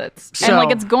this that's... And,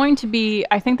 like, it's going to be,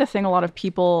 I think the thing a lot of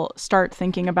people start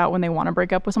thinking about when they want to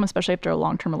break up with someone, especially after a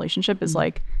long-term relationship, is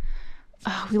like,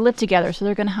 we live together, so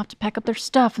they're going to have to pack up their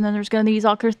stuff. And then there's going to be these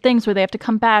awkward things where they have to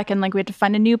come back and like we have to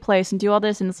find a new place and do all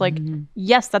this. And it's like,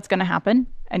 yes, that's going to happen.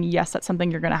 And yes, that's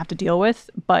something you're going to have to deal with,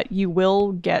 but you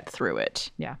will get through it.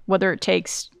 Yeah. Whether it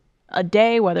takes a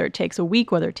day, whether it takes a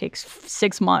week, whether it takes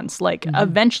 6 months, like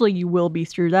eventually you will be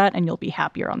through that and you'll be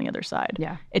happier on the other side.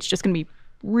 Yeah. It's just going to be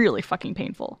really fucking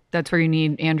painful. That's where you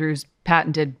need Andrew's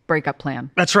patented breakup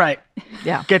plan. That's right.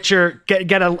 Yeah. Get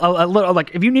a little,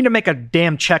 like, if you need to make a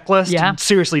damn checklist,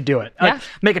 seriously do it. Yeah.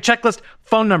 Make a checklist,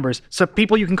 phone numbers, so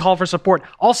people you can call for support.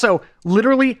 Also,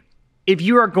 literally, if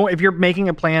you're making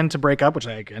a plan to break up, which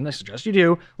I suggest you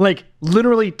do, like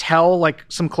literally tell like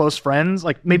some close friends,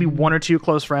 like maybe one or two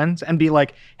close friends, and be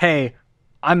like, hey,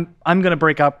 I'm gonna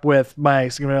break up with my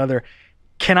significant other.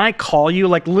 Can I call you?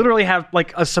 Like literally have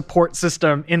like a support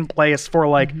system in place for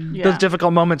like those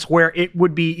difficult moments where it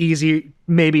would be easy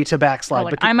maybe to backslide.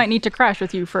 Like, I might need to crash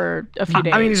with you for a few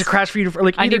days. I mean, it's a crash for you to,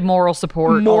 like, I need moral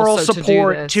support. Moral also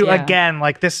support to again,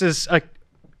 like this is a,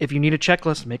 if you need a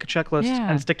checklist, make a checklist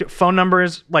and stick to phone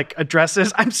numbers, like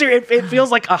addresses. I'm serious. It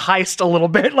feels like a heist a little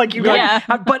bit. Like you,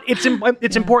 but it's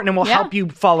important and will help you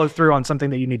follow through on something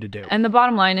that you need to do. And the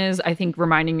bottom line is, I think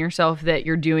reminding yourself that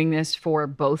you're doing this for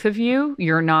both of you.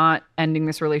 You're not ending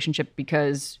this relationship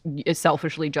because it's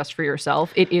selfishly just for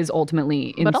yourself. It is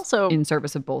ultimately in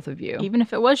service of both of you. Even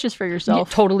if it was just for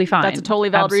yourself, totally fine. That's a totally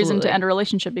valid reason to end a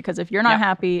relationship, because if you're not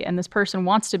happy and this person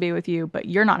wants to be with you, but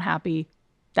you're not happy,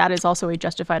 that is also a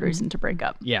justified reason to break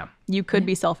up. Yeah. You could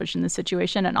be selfish in this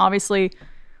situation. And obviously,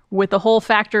 with the whole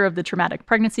factor of the traumatic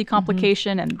pregnancy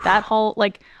complication and that whole,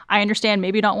 like, I understand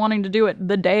maybe not wanting to do it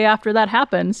the day after that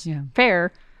happens. Yeah.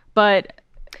 Fair. But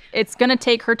it's going to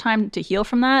take her time to heal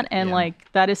from that. And,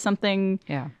 like, that is something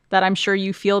that I'm sure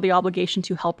you feel the obligation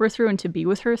to help her through and to be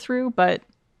with her through. But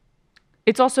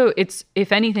it's also,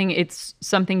 if anything, it's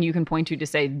something you can point to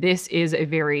say, this is a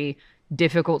very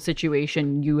difficult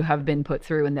situation you have been put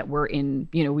through and that we're in,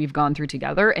 we've gone through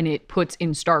together, and it puts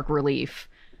in stark relief,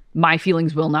 my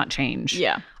feelings will not change.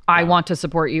 Yeah. I want to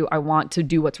support you. I want to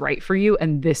do what's right for you.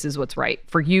 And this is what's right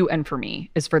for you and for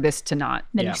me, is for this to not.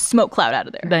 Then you smoke cloud out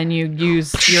of there. Then you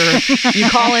use you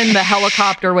call in the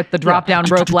helicopter with the drop down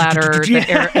rope ladder.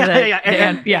 Air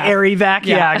evac.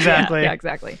 Yeah, exactly. Yeah,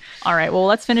 exactly. All right. Well,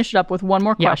 let's finish it up with one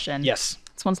more question. Yes.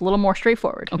 This one's a little more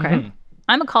straightforward. Okay.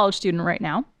 I'm a college student right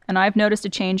now, and I've noticed a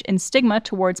change in stigma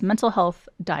towards mental health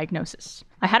diagnosis.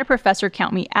 I had a professor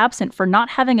count me absent for not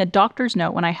having a doctor's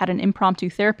note when I had an impromptu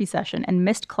therapy session and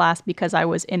missed class because I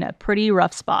was in a pretty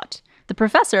rough spot. The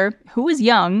professor, who was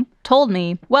young, told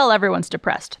me, well, everyone's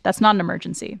depressed. That's not an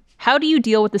emergency. How do you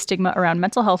deal with the stigma around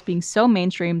mental health being so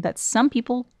mainstream that some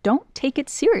people don't take it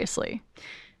seriously?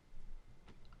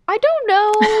 I don't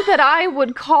know that I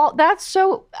would call that's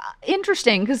so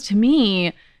interesting, because to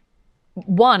me,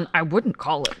 one, I wouldn't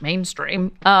call it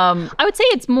mainstream. I would say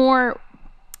it's more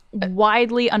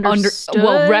widely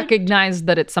understood. Recognize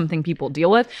that it's something people deal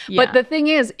with. Yeah. But the thing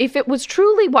is, if it was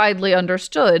truly widely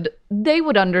understood, they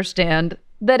would understand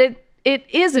that it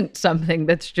isn't something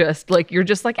that's just like, you're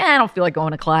just like, I don't feel like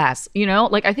going to class.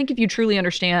 Like, I think if you truly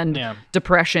understand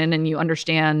depression and you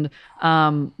understand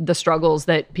the struggles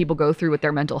that people go through with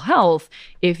their mental health,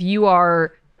 if you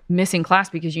are missing class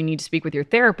because you need to speak with your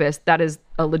therapist, that is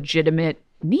a legitimate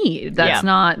need. That's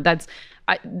not,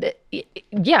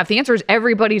 if the answer is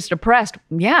everybody's depressed,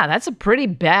 that's a pretty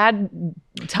bad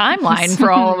timeline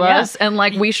for all of us. And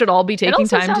like, we should all be taking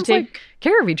time to take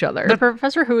care of each other. The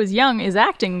professor who is young is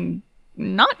acting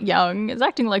not young, is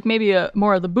acting like maybe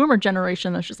more of the boomer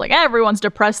generation that's just like, everyone's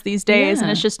depressed these days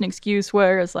and it's just an excuse,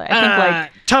 whereas like, I think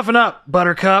like, toughen up,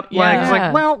 buttercup. Like, it's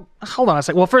like, well, hold on a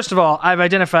sec. Well, first of all, I've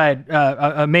identified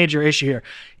a major issue here.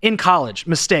 In college,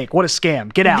 mistake. What a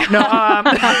scam. Get out. No,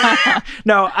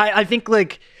 no. I think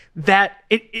like that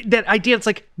idea. It's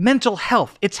like mental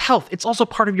health. It's health. It's also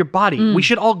part of your body. We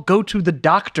should all go to the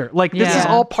doctor. Like this is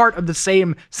all part of the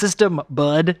same system,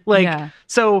 bud. Like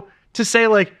so to say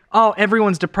like, oh,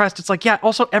 everyone's depressed. It's like,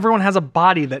 also everyone has a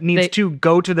body that needs to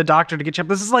go to the doctor to get checked.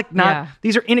 This is like not.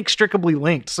 These are inextricably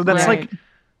linked. So that's like.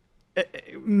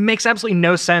 It makes absolutely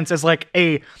no sense as like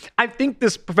I think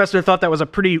this professor thought that was a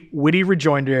pretty witty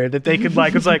rejoinder that they could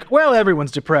like, it's like, well,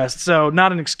 everyone's depressed, so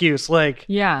not an excuse. Like,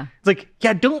 it's like,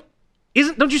 don't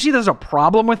you see there's a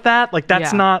problem with that? Like,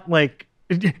 that's not like,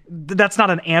 that's not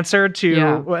an answer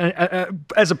to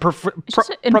as a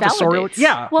professorial.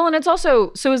 Yeah. Well, and it's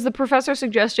also, so is the professor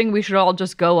suggesting we should all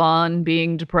just go on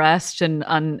being depressed and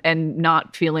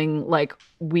not feeling like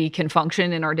we can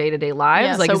function in our day-to-day lives?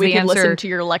 Yeah, like, so is we the can answer, listen to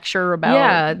your lecture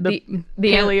about the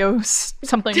paleo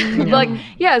something. like,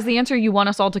 is the answer you want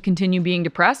us all to continue being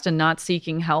depressed and not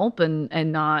seeking help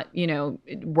and not,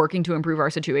 working to improve our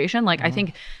situation? Like, I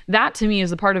think that to me is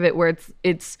the part of it where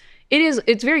it's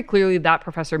very clearly that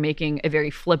professor making a very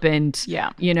flippant,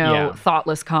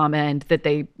 thoughtless comment that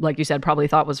they, like you said, probably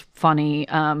thought was funny.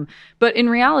 But in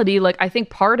reality, like, I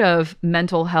think part of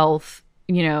mental health,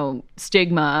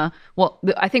 stigma,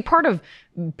 I think part of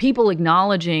people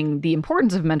acknowledging the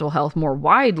importance of mental health more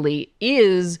widely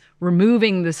is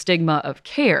removing the stigma of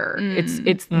care.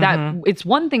 It's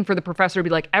one thing for the professor to be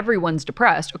like, everyone's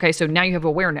depressed. Okay, so now you have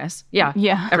awareness. Yeah.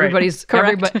 Everybody's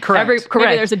correct. Correct.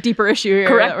 Maybe there's a deeper issue here.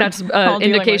 Correct. That's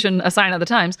indication, a sign of the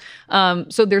times.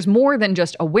 So there's more than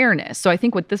just awareness. So I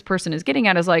think what this person is getting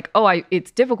at is like,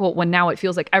 it's difficult when now it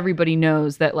feels like everybody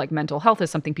knows that like mental health is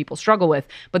something people struggle with.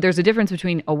 But there's a difference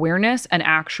between awareness and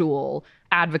actual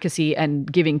advocacy and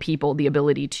giving people the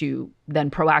ability to then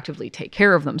proactively take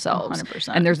care of themselves.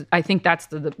 100%. And I think that's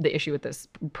the issue with this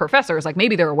professor is like,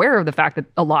 maybe they're aware of the fact that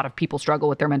a lot of people struggle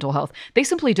with their mental health. They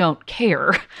simply don't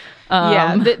care.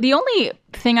 The only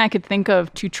thing I could think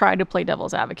of to try to play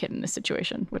devil's advocate in this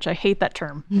situation, which I hate that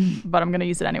term, but I'm going to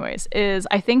use it anyways, is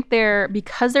I think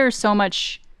because there's so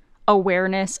much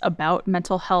awareness about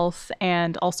mental health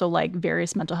and also like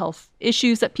various mental health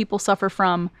issues that people suffer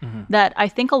from, that I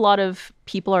think a lot of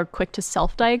people are quick to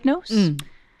self-diagnose.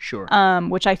 Sure.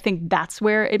 Which I think that's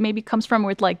where it maybe comes from,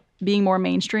 with like being more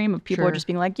mainstream of people are just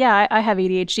being like, yeah, I have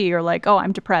ADHD, or like, oh,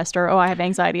 I'm depressed, or oh, I have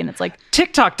anxiety. And it's like,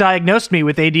 TikTok diagnosed me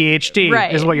with ADHD,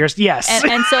 right, is what you're, yes.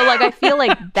 And so like, I feel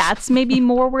like that's maybe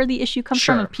more where the issue comes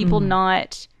from, of people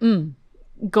not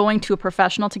going to a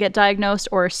professional to get diagnosed,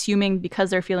 or assuming because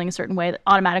they're feeling a certain way that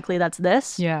automatically that's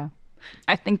this. Yeah.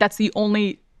 I think that's the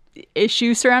only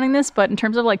issue surrounding this. But in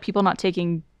terms of like people not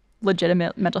taking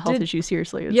legitimate mental health issues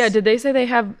seriously. Did they say they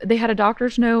had a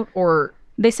doctor's note, or?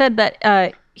 They said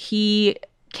that he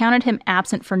counted him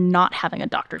absent for not having a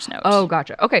doctor's note. Oh,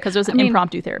 gotcha. Okay. Because it was an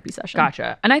impromptu therapy session.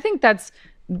 Gotcha. And I think that's,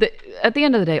 at the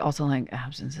end of the day, also like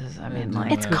absences, I mean,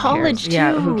 like, it's college too.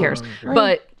 Yeah, who cares?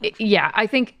 But I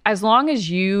think as long as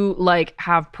you like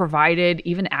have provided,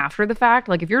 even after the fact,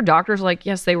 like if your doctor's like,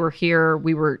 yes, they were here,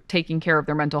 we were taking care of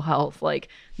their mental health, like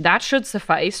that should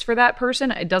suffice for that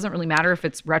person. It doesn't really matter if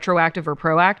it's retroactive or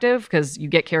proactive, because you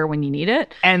get care when you need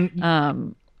it. And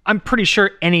I'm pretty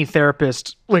sure any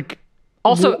therapist like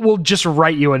also will just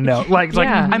write you a note. Like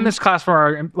I missed class for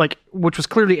our which was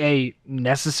clearly a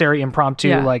necessary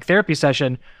impromptu like therapy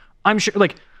session. I'm sure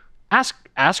like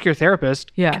ask your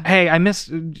therapist. Yeah. Hey, I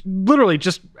missed. Literally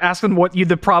just ask them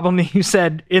the problem that you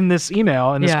said in this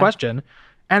email and this question,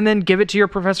 and then give it to your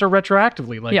professor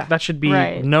retroactively. Like that should be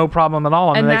no problem at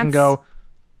all, and then they can go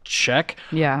check.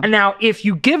 Yeah. And now if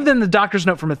you give them the doctor's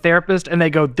note from a therapist and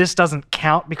they go, this doesn't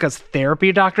count because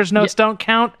therapy doctor's notes don't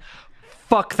count.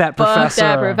 Fuck that professor. Fuck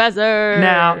that professor.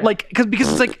 Now, like, because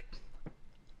it's like,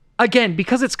 again,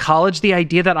 because it's college, the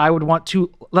idea that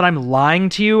that I'm lying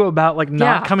to you about like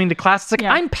not coming to class, it's like,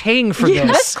 I'm paying for this.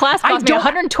 This class cost me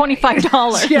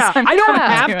 $125. Yeah, I don't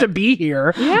have to be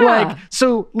here. Yeah. Like,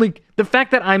 so like the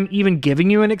fact that I'm even giving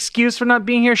you an excuse for not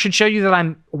being here should show you that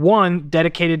I'm, one,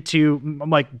 dedicated to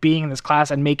like being in this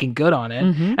class and making good on it.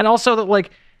 And also that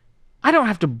like, I don't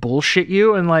have to bullshit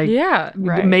you and like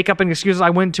make up an excuse. I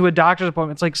went to a doctor's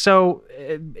appointment. It's like, so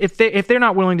if they're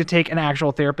not willing to take an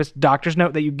actual therapist doctor's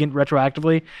note that you get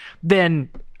retroactively,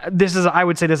 then I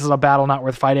would say this is a battle not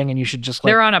worth fighting, and you should just like,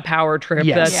 they're on a power trip.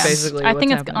 Yes. That's basically I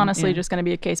think it's happening. honestly just going to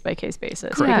be a case by case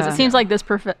basis, Correct. because it seems like this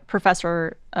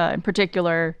professor in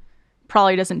particular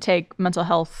probably doesn't take mental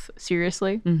health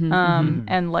seriously,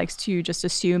 and likes to just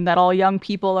assume that all young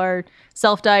people are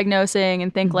self-diagnosing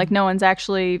and think like no one's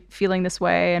actually feeling this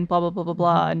way and blah, blah, blah, blah,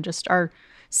 blah, and just are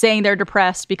saying they're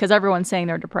depressed because everyone's saying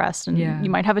they're depressed. And you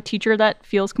might have a teacher that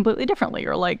feels completely differently,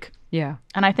 or like, and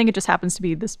I think it just happens to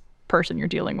be this person you're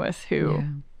dealing with who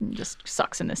just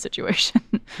sucks in this situation.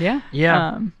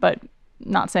 But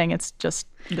not saying it's just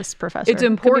this professor. It's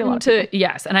important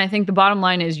yes. And I think the bottom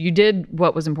line is you did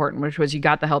what was important, which was you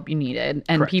got the help you needed.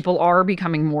 And people are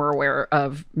becoming more aware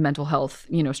of mental health,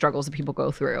 struggles that people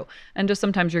go through. And just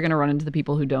sometimes you're going to run into the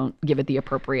people who don't give it the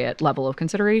appropriate level of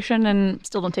consideration and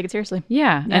still don't take it seriously.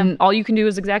 Yeah. And all you can do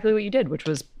is exactly what you did, which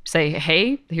was say,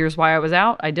 hey, here's why I was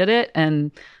out. I did it. And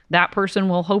that person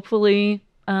will hopefully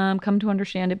come to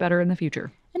understand it better in the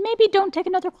future. And maybe don't take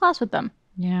another class with them.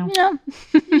 Yeah. Yeah.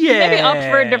 Yeah. Maybe opt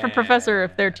for a different professor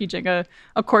if they're teaching a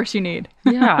course you need.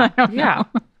 Yeah. Yeah.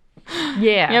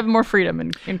 Yeah. You have more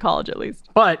freedom in college, at least.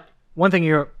 But one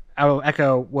thing I will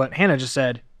echo what Hannah just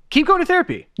said. Keep going to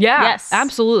therapy. Yeah. Yes.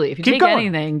 Absolutely. If you Keep take going.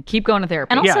 anything, keep going to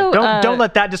therapy. And also, Don't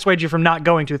let that dissuade you from not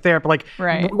going to therapy. Like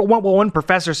Right. what one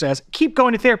professor says, keep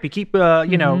going to therapy. Keep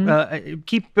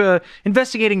keep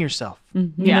investigating yourself.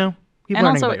 You know, keep and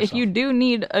learning also, about if you yourself. do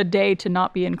need a day to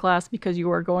not be in class because you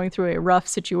are going through a rough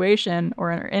situation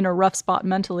or in a rough spot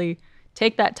mentally,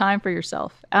 take that time for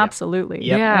yourself. Absolutely.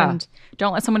 Yep. Yeah. And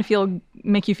don't let someone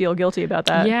make you feel guilty about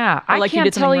that. Yeah, Or I like you can't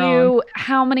did tell something wrong. you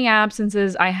how many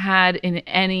absences I had in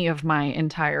any of my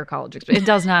entire college experience. It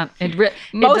does not.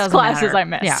 Most doesn't classes matter. I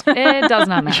missed. Yeah, it does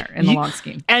not matter in the long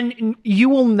scheme. And you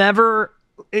will never,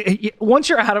 once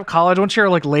you're out of college, once you're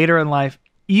like later in life,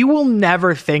 you will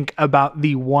never think about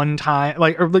the one time,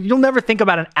 or you'll never think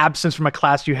about an absence from a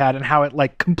class you had and how it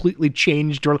like completely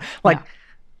changed or like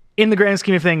in the grand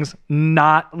scheme of things,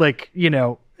 not like,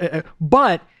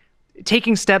 but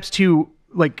taking steps to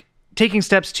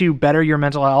better your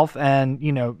mental health and,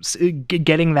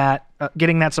 getting that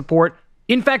support,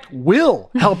 in fact, will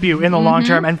help you in the long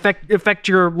term and affect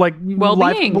your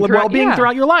Well-being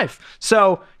throughout your life.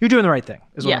 So you're doing the right thing,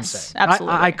 is what I'm Yes, saying.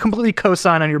 absolutely. I completely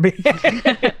co-sign on your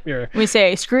behavior. We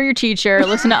say, screw your teacher,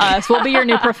 listen to us. We'll be your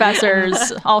new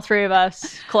professors, all three of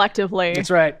us, collectively.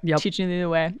 That's right. Teaching you the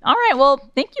way. All right.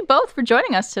 Well, thank you both for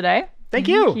joining us today. Thank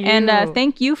you. And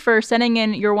thank you for sending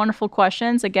in your wonderful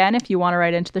questions. Again, if you want to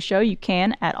write into the show, you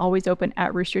can at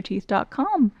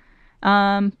alwaysopen@roosterteeth.com.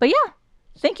 But yeah,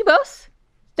 thank you both.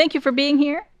 Thank you for being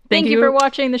here. Thank you for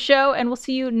watching the show. And we'll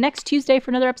see you next Tuesday for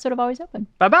another episode of Always Open.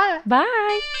 Bye-bye.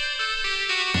 Bye.